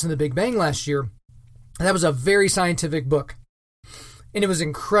Genesis and the Big Bang last year, that was a very scientific book, and it was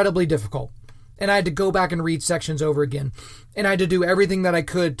incredibly difficult. And I had to go back and read sections over again, and I had to do everything that I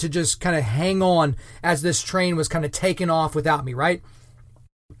could to just kind of hang on as this train was kind of taking off without me, right?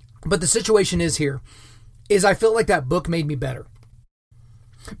 But the situation is I felt like that book made me better.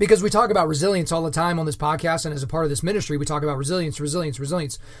 Because we talk about resilience all the time on this podcast, and as a part of this ministry, we talk about resilience.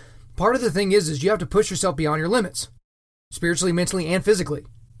 Part of the thing is you have to push yourself beyond your limits, spiritually, mentally, and physically,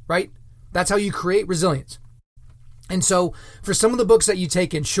 right? That's how you create resilience. And so for some of the books that you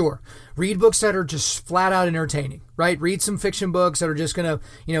take in, sure, read books that are just flat out entertaining, right? Read some fiction books that are just going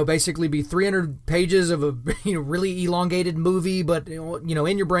to, basically be 300 pages of a, really elongated movie, but,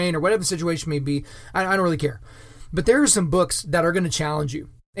 in your brain or whatever the situation may be. I don't really care. But there are some books that are going to challenge you.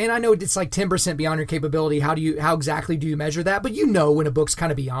 And I know it's like 10% beyond your capability. How exactly do you measure that? But when a book's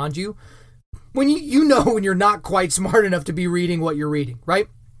kind of beyond you, when when you're not quite smart enough to be reading what you're reading, right?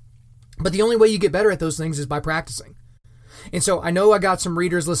 But the only way you get better at those things is by practicing. And so I know I got some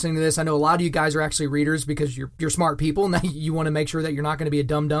readers listening to this. I know a lot of you guys are actually readers because you're smart people and you want to make sure that you're not going to be a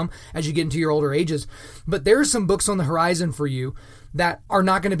dum-dum as you get into your older ages. But there are some books on the horizon for you that are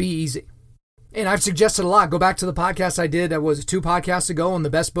not going to be easy. And I've suggested a lot. Go back to the podcast I did, that was 2 podcasts ago, on the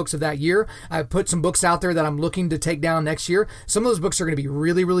best books of that year. I put some books out there that I'm looking to take down next year. Some of those books are going to be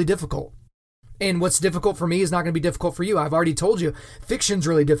really, really difficult. And what's difficult for me is not going to be difficult for you. I've already told you, fiction's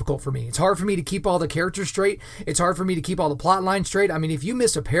really difficult for me. It's hard for me to keep all the characters straight. It's hard for me to keep all the plot lines straight. I mean, if you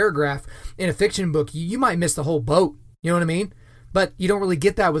miss a paragraph in a fiction book, you might miss the whole boat. You know what I mean? But you don't really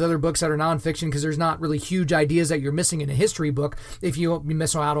get that with other books that are nonfiction, because there's not really huge ideas that you're missing in a history book if you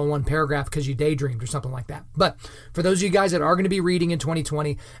miss out on one paragraph because you daydreamed or something like that. But for those of you guys that are going to be reading in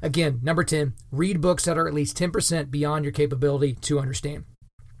 2020, again, number 10, read books that are at least 10% beyond your capability to understand.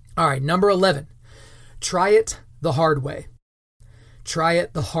 All right, number 11. Try it the hard way. Try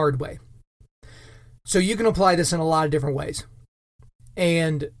it the hard way. So you can apply this in a lot of different ways.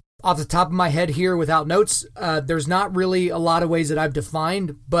 And off the top of my head here without notes, there's not really a lot of ways that I've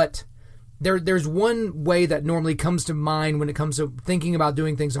defined, but there's one way that normally comes to mind when it comes to thinking about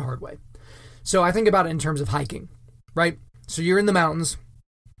doing things the hard way. So I think about it in terms of hiking, right? So you're in the mountains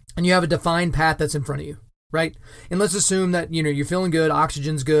and you have a defined path that's in front of you. Right? And let's assume that, you're feeling good,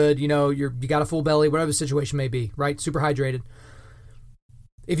 oxygen's good, you got a full belly, whatever the situation may be, right? Super hydrated.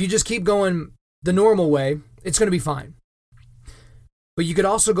 If you just keep going the normal way, it's going to be fine. But you could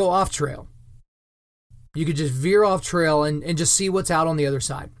also go off trail. You could just veer off trail and just see what's out on the other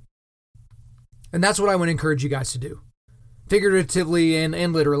side. And that's what I want to encourage you guys to do. Figuratively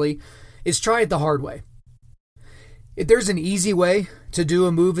and literally, is try it the hard way. If there's an easy way to do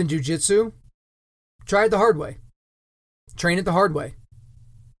a move in jiu-jitsu, try it the hard way. Train it the hard way.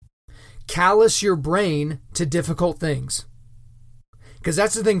 Callous your brain to difficult things. Because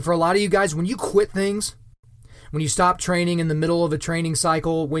that's the thing for a lot of you guys, when you quit things, when you stop training in the middle of a training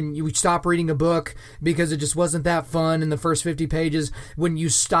cycle, when you stop reading a book because it just wasn't that fun in the first 50 pages, when you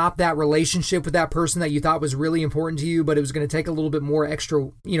stop that relationship with that person that you thought was really important to you, but it was going to take a little bit more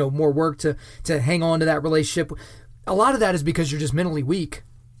extra, more work to hang on to that relationship. A lot of that is because you're just mentally weak.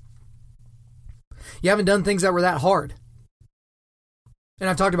 You haven't done things that were that hard. And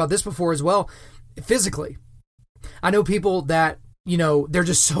I've talked about this before as well, physically. I know people that, they're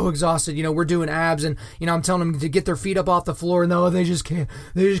just so exhausted. We're doing abs and, I'm telling them to get their feet up off the floor. No, they just can't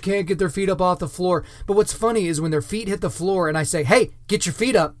get their feet up off the floor. But what's funny is when their feet hit the floor and I say, hey, get your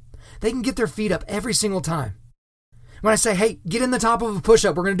feet up, they can get their feet up every single time. When I say, hey, get in the top of a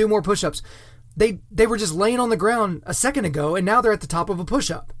push-up, we're going to do more push-ups. They were just laying on the ground a second ago and now they're at the top of a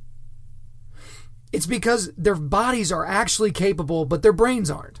push-up. It's because their bodies are actually capable, but their brains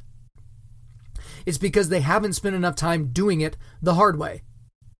aren't. It's because they haven't spent enough time doing it the hard way.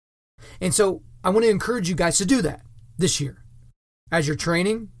 And so I want to encourage you guys to do that this year. As you're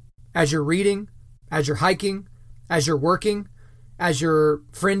training, as you're reading, as you're hiking, as you're working, as you're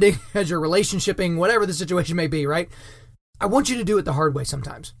friending, as you're relationshiping, whatever the situation may be, right? I want you to do it the hard way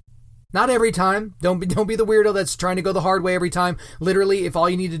sometimes. Not every time. Don't be the weirdo that's trying to go the hard way every time. Literally, if all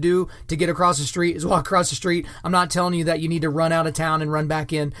you need to do to get across the street is walk across the street, I'm not telling you that you need to run out of town and run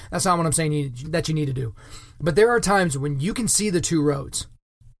back in. That's not what I'm saying that you need to do. But there are times when you can see the two roads.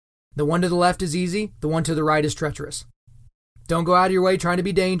 The one to the left is easy. The one to the right is treacherous. Don't go out of your way trying to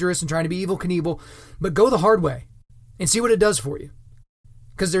be dangerous and trying to be Evel Knievel, but go the hard way and see what it does for you.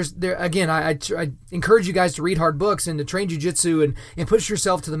 Because I encourage you guys to read hard books and to train jiu-jitsu and push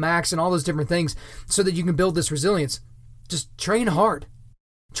yourself to the max and all those different things so that you can build this resilience. Just train hard.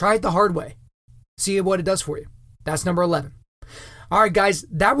 Try it the hard way. See what it does for you. That's number 11. All right, guys,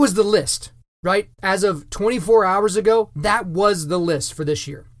 that was the list, right? As of 24 hours ago, that was the list for this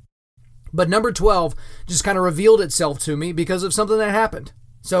year. But number 12 just kind of revealed itself to me because of something that happened.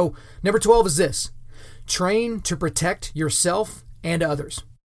 So number 12 is this. Train to protect yourself and others.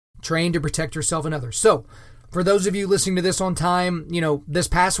 Train to protect yourself and others. So, for those of you listening to this on time, this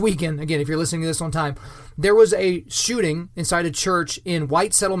past weekend, again, if you're listening to this on time, there was a shooting inside a church in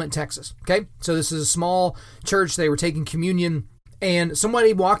White Settlement, Texas. Okay? So this is a small church. They were taking communion, and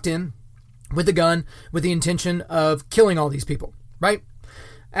somebody walked in with a gun with the intention of killing all these people, right?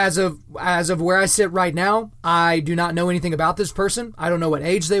 As of where I sit right now, I do not know anything about this person. I don't know what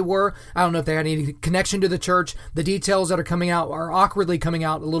age they were. I don't know if they had any connection to the church. The details that are coming out are awkwardly coming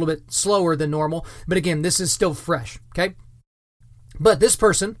out a little bit slower than normal. But again, this is still fresh, okay? But this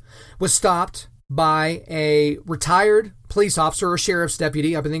person was stopped by a retired police officer or sheriff's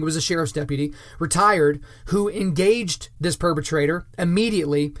deputy. I think it was a sheriff's deputy, retired, who engaged this perpetrator,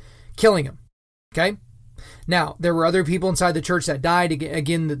 immediately killing him, okay? Now, there were other people inside the church that died.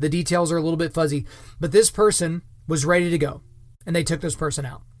 Again, the details are a little bit fuzzy. But this person was ready to go. And they took this person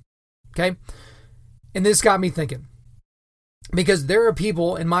out. Okay? And this got me thinking. Because there are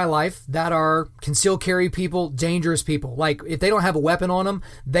people in my life that are concealed carry people, dangerous people. Like, if they don't have a weapon on them,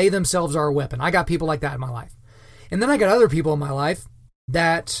 they themselves are a weapon. I got people like that in my life. And then I got other people in my life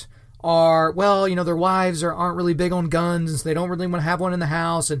that are, their wives aren't really big on guns, and so they don't really want to have one in the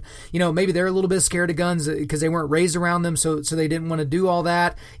house. And, maybe they're a little bit scared of guns because they weren't raised around them, so they didn't want to do all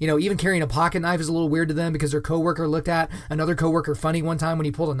that. Even carrying a pocket knife is a little weird to them because their coworker looked at another coworker funny one time when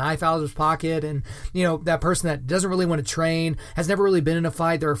he pulled a knife out of his pocket. And, that person that doesn't really want to train, has never really been in a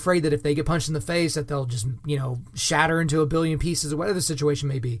fight. They're afraid that if they get punched in the face that they'll just, shatter into a billion pieces or whatever the situation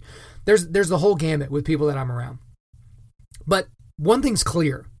may be. There's the whole gamut with people that I'm around. But one thing's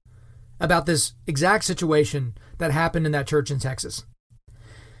clear about this exact situation that happened in that church in Texas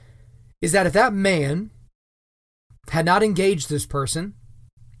is that if that man had not engaged this person,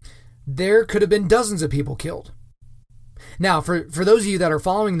 there could have been dozens of people killed. Now, for those of you that are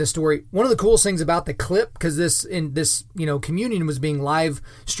following this story, one of the coolest things about the clip, because this communion was being live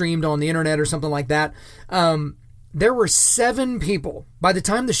streamed on the internet or something like that, there were 7 people. By the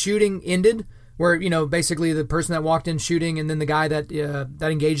time the shooting ended, where, basically the person that walked in shooting and then the guy that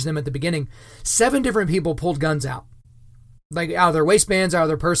engaged them at the beginning, 7 different people pulled guns out. Like out of their waistbands, out of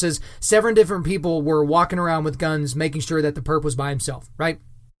their purses. 7 different people were walking around with guns, making sure that the perp was by himself, right?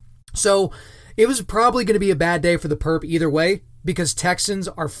 So it was probably going to be a bad day for the perp either way, because Texans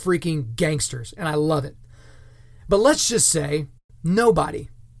are freaking gangsters, and I love it. But let's just say nobody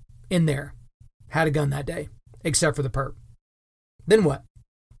in there had a gun that day, except for the perp. Then what?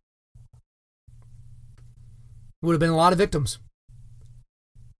 would have been a lot of victims.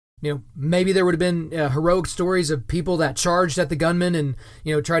 Maybe there would have been heroic stories of people that charged at the gunman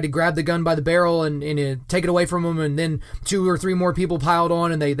and, tried to grab the gun by the barrel and take it away from them. And then 2 or 3 more people piled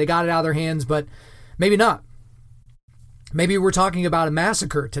on and they got it out of their hands, but maybe not. Maybe we're talking about a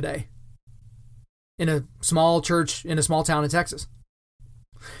massacre today in a small church in a small town in Texas.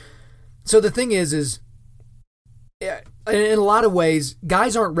 So the thing is in a lot of ways,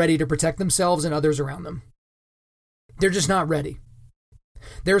 guys aren't ready to protect themselves and others around them. They're just not ready.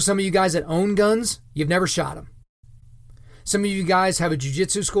 There are some of you guys that own guns, you've never shot them. Some of you guys have a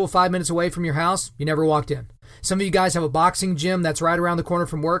jiu-jitsu school 5 minutes away from your house, you never walked in. Some of you guys have a boxing gym that's right around the corner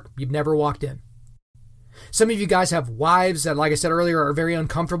from work, you've never walked in. Some of you guys have wives that, like I said earlier, are very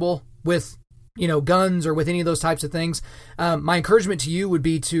uncomfortable with, guns or with any of those types of things. My encouragement to you would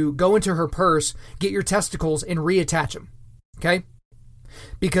be to go into her purse, get your testicles, and reattach them, okay?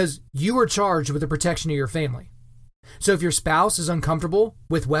 Because you are charged with the protection of your family. So if your spouse is uncomfortable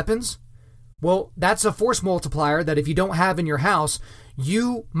with weapons, well, that's a force multiplier that if you don't have in your house,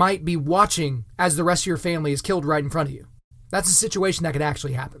 you might be watching as the rest of your family is killed right in front of you. That's a situation that could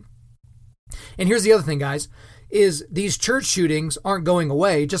actually happen. And here's the other thing, guys, is these church shootings aren't going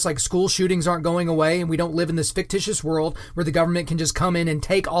away, just like school shootings aren't going away, and we don't live in this fictitious world where the government can just come in and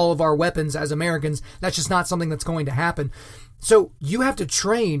take all of our weapons as Americans. That's just not something that's going to happen. So you have to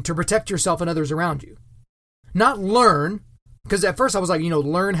train to protect yourself and others around you. Not learn, because at first I was like,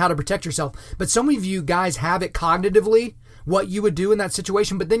 learn how to protect yourself. But some of you guys have it cognitively, what you would do in that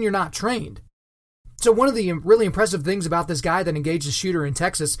situation, but then you're not trained. So one of the really impressive things about this guy that engaged the shooter in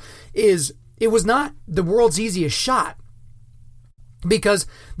Texas is it was not the world's easiest shot, because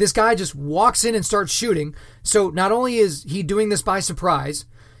this guy just walks in and starts shooting. So not only is he doing this by surprise,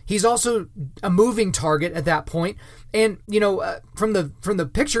 he's also a moving target at that point. And, from the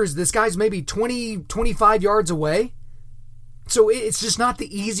pictures, this guy's maybe 20, 25 yards away. So it's just not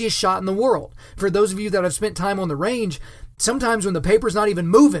the easiest shot in the world. For those of you that have spent time on the range, sometimes when the paper's not even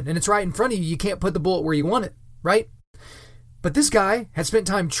moving and it's right in front of you, you can't put the bullet where you want it, right? But this guy had spent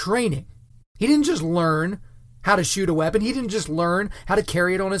time training. He didn't just learn how to shoot a weapon. He didn't just learn how to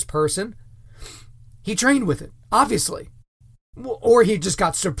carry it on his person. He trained with it, obviously. Or he just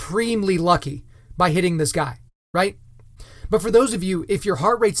got supremely lucky by hitting this guy, right? But for those of you, if your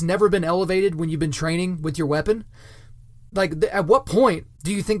heart rate's never been elevated when you've been training with your weapon, at what point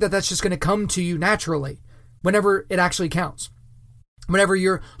do you think that that's just going to come to you naturally whenever it actually counts? Whenever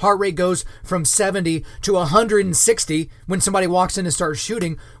your heart rate goes from 70 to 160 when somebody walks in and starts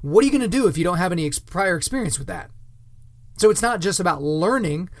shooting, what are you going to do if you don't have any prior experience with that? So it's not just about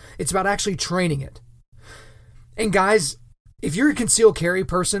learning, it's about actually training it. And guys, if you're a concealed carry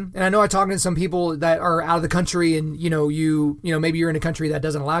person, and I know I'm talking to some people that are out of the country and, maybe you're in a country that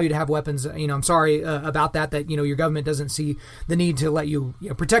doesn't allow you to have weapons. I'm sorry about that, your government doesn't see the need to let you,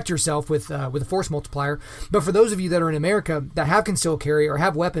 protect yourself with a force multiplier. But for those of you that are in America that have concealed carry or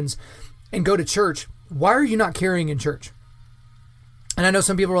have weapons and go to church, why are you not carrying in church? And I know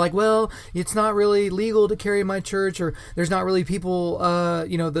some people are like, well, it's not really legal to carry in my church, or there's not really people,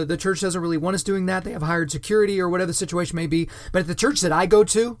 the church doesn't really want us doing that. They have hired security or whatever the situation may be. But at the church that I go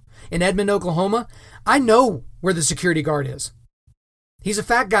to in Edmond, Oklahoma, I know where the security guard is. He's a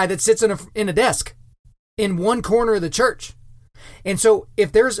fat guy that sits in a desk in one corner of the church. And so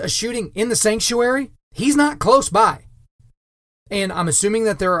if there's a shooting in the sanctuary, he's not close by. And I'm assuming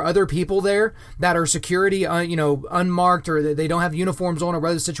that there are other people there that are security, unmarked, or they don't have uniforms on, or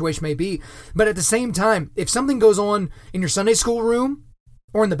whatever the situation may be. But at the same time, if something goes on in your Sunday school room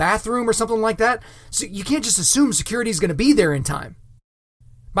or in the bathroom or something like that, so you can't just assume security is going to be there in time.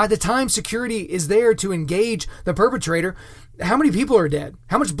 By the time security is there to engage the perpetrator, how many people are dead?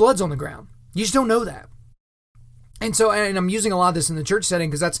 How much blood's on the ground? You just don't know that. And so, and I'm using a lot of this in the church setting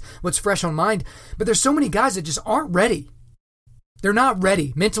because that's what's fresh on mind. But there's so many guys that just aren't ready. They're not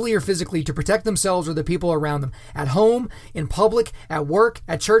ready, mentally or physically, to protect themselves or the people around them. At home, in public, at work,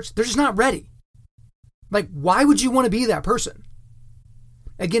 at church, they're just not ready. Why would you want to be that person?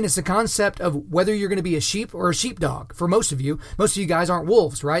 Again, it's the concept of whether you're going to be a sheep or a sheepdog. For most of you guys aren't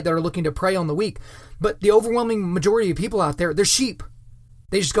wolves, right? That are looking to prey on the weak. But the overwhelming majority of people out there, they're sheep.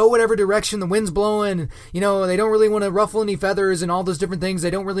 They just go whatever direction the wind's blowing. They don't really want to ruffle any feathers and all those different things. They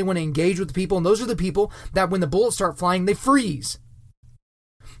don't really want to engage with the people. And those are the people that when the bullets start flying, they freeze.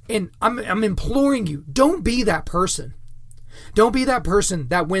 And I'm imploring you, don't be that person. Don't be that person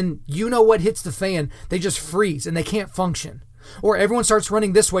that when what hits the fan, they just freeze and they can't function. Or everyone starts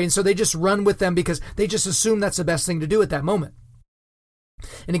running this way, and so they just run with them because they just assume that's the best thing to do at that moment.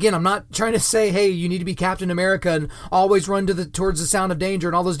 And again, I'm not trying to say, hey, you need to be Captain America and always run towards the sound of danger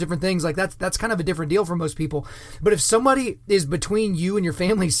and all those different things. Like that's kind of a different deal for most people. But if somebody is between you and your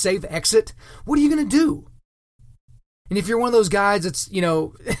family's safe exit, what are you going to do? And if you're one of those guys that's,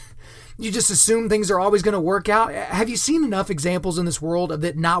 you just assume things are always going to work out. Have you seen enough examples in this world of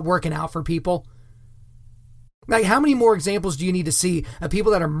it not working out for people? Like, how many more examples do you need to see of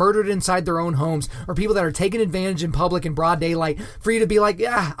people that are murdered inside their own homes or people that are taken advantage in public in broad daylight for you to be like,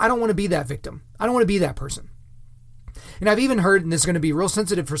 yeah, I don't want to be that victim. I don't want to be that person. And I've even heard, and this is going to be real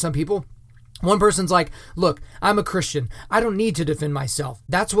sensitive for some people, one person's like, look, I'm a Christian. I don't need to defend myself.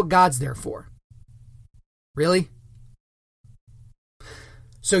 That's what God's there for. Really?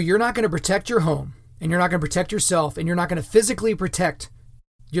 So you're not going to protect your home, and you're not going to protect yourself, and you're not going to physically protect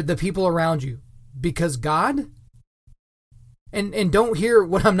the people around you because God? And don't hear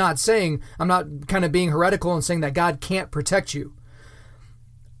what I'm not saying. I'm not kind of being heretical and saying that God can't protect you.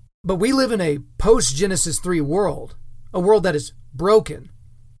 But we live in a post-Genesis 3 world, a world that is broken.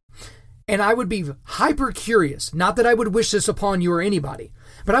 And I would be hyper curious, not that I would wish this upon you or anybody,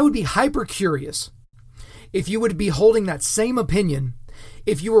 but I would be hyper curious if you would be holding that same opinion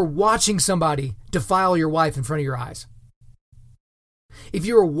if you were watching somebody defile your wife in front of your eyes. If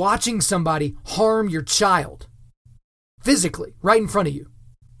you were watching somebody harm your child physically right in front of you.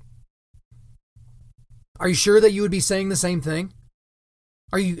 Are you sure that you would be saying the same thing?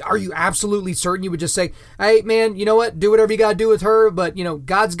 Are you absolutely certain you would just say, hey man, you know what? Do whatever you got to do with her, but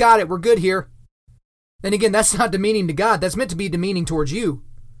God's got it. We're good here. And again, that's not demeaning to God. That's meant to be demeaning towards you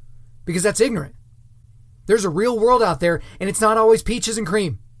because that's ignorant. There's a real world out there, and it's not always peaches and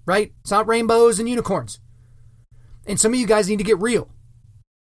cream, right? It's not rainbows and unicorns. And some of you guys need to get real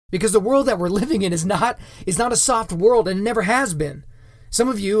because the world that we're living in is not a soft world, and it never has been. Some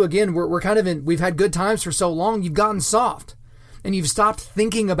of you, again, we're kind of we've had good times for so long, you've gotten soft, and you've stopped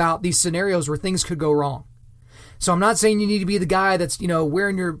thinking about these scenarios where things could go wrong. So I'm not saying you need to be the guy that's,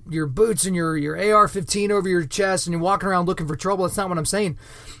 wearing your boots and your AR-15 over your chest and you're walking around looking for trouble. That's not what I'm saying.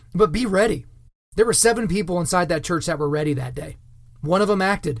 But be ready. There were 7 people inside that church that were ready that day. One of them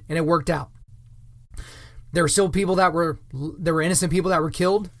acted, and it worked out. There were still people there were innocent people that were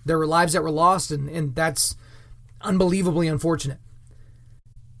killed. There were lives that were lost, and that's unbelievably unfortunate.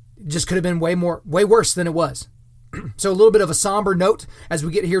 It just could have been way worse than it was. So a little bit of a somber note as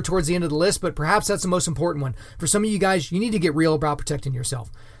we get here towards the end of the list, but perhaps that's the most important one. For some of you guys, you need to get real about protecting yourself.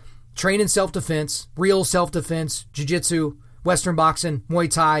 Train in self-defense, real self-defense, jiu-jitsu, Western boxing,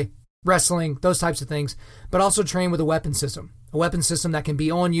 Muay Thai, wrestling, those types of things, but also train with a weapon system that can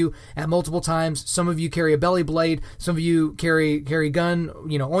be on you at multiple times. Some of you carry a belly blade. Some of you carry a gun,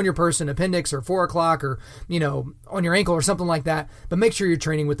 on your person, appendix or 4 o'clock or, on your ankle or something like that. But make sure you're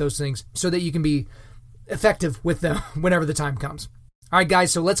training with those things so that you can be effective with them whenever the time comes. All right,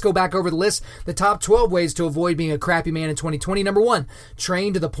 guys, so let's go back over the list. The top 12 ways to avoid being a crappy man in 2020. Number 1,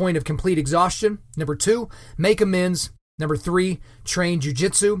 train to the point of complete exhaustion. Number 2, make amends. Number 3, train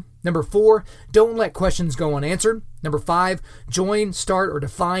jiu-jitsu. Number 4, don't let questions go unanswered. Number 5, join, start, or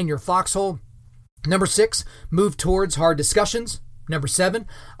define your foxhole. Number 6, move towards hard discussions. Number 7,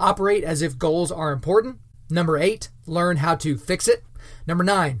 operate as if goals are important. Number 8, learn how to fix it. Number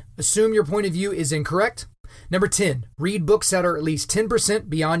 9, assume your point of view is incorrect. Number 10, read books that are at least 10%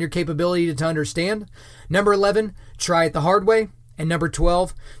 beyond your capability to understand. Number 11, try it the hard way. And number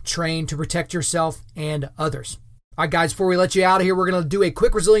 12, train to protect yourself and others. All right, guys, before we let you out of here, we're going to do a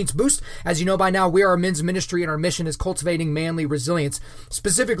quick resilience boost. As you know by now, we are a men's ministry, and our mission is cultivating manly resilience.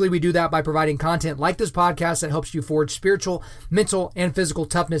 Specifically, we do that by providing content like this podcast that helps you forge spiritual, mental, and physical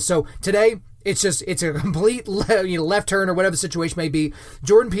toughness. So today, it's a complete left turn or whatever the situation may be.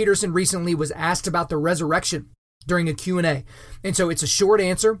 Jordan Peterson recently was asked about the resurrection during a Q&A. And so it's a short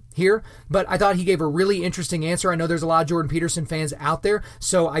answer here, but I thought he gave a really interesting answer. I know there's a lot of Jordan Peterson fans out there,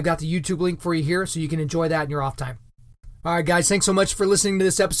 so I've got the YouTube link for you here so you can enjoy that in your off time. All right, guys, thanks so much for listening to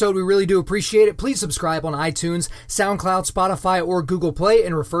this episode. We really do appreciate it. Please subscribe on iTunes, SoundCloud, Spotify, or Google Play,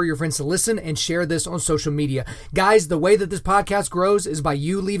 and refer your friends to listen and share this on social media. Guys, the way that this podcast grows is by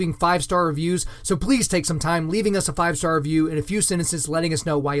you leaving 5-star reviews, so please take some time leaving us a 5-star review and a few sentences letting us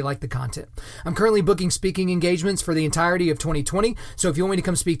know why you like the content. I'm currently booking speaking engagements for the entirety of 2020, so if you want me to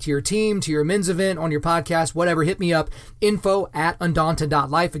come speak to your team, to your men's event, on your podcast, whatever, hit me up,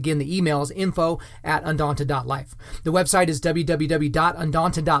 info@undaunted.life. Again, the email is info@undaunted.life. The website website is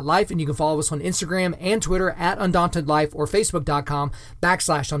www.undaunted.life, and you can follow us on Instagram and Twitter at undauntedlife or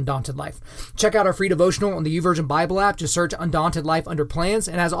facebook.com/undauntedlife. Check out our free devotional on the YouVersion Bible app. Just search Undaunted Life under plans.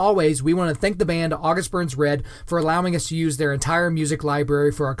 And as always, we want to thank the band August Burns Red for allowing us to use their entire music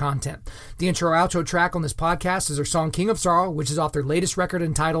library for our content. The intro-outro track on this podcast is their song King of Sorrow, which is off their latest record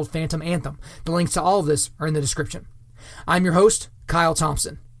entitled Phantom Anthem. The links to all of this are in the description. I'm your host, Kyle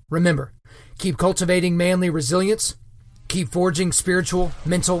Thompson. Remember, keep cultivating manly resilience, keep forging spiritual,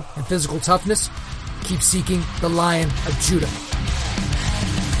 mental, and physical toughness, keep seeking the Lion of Judah.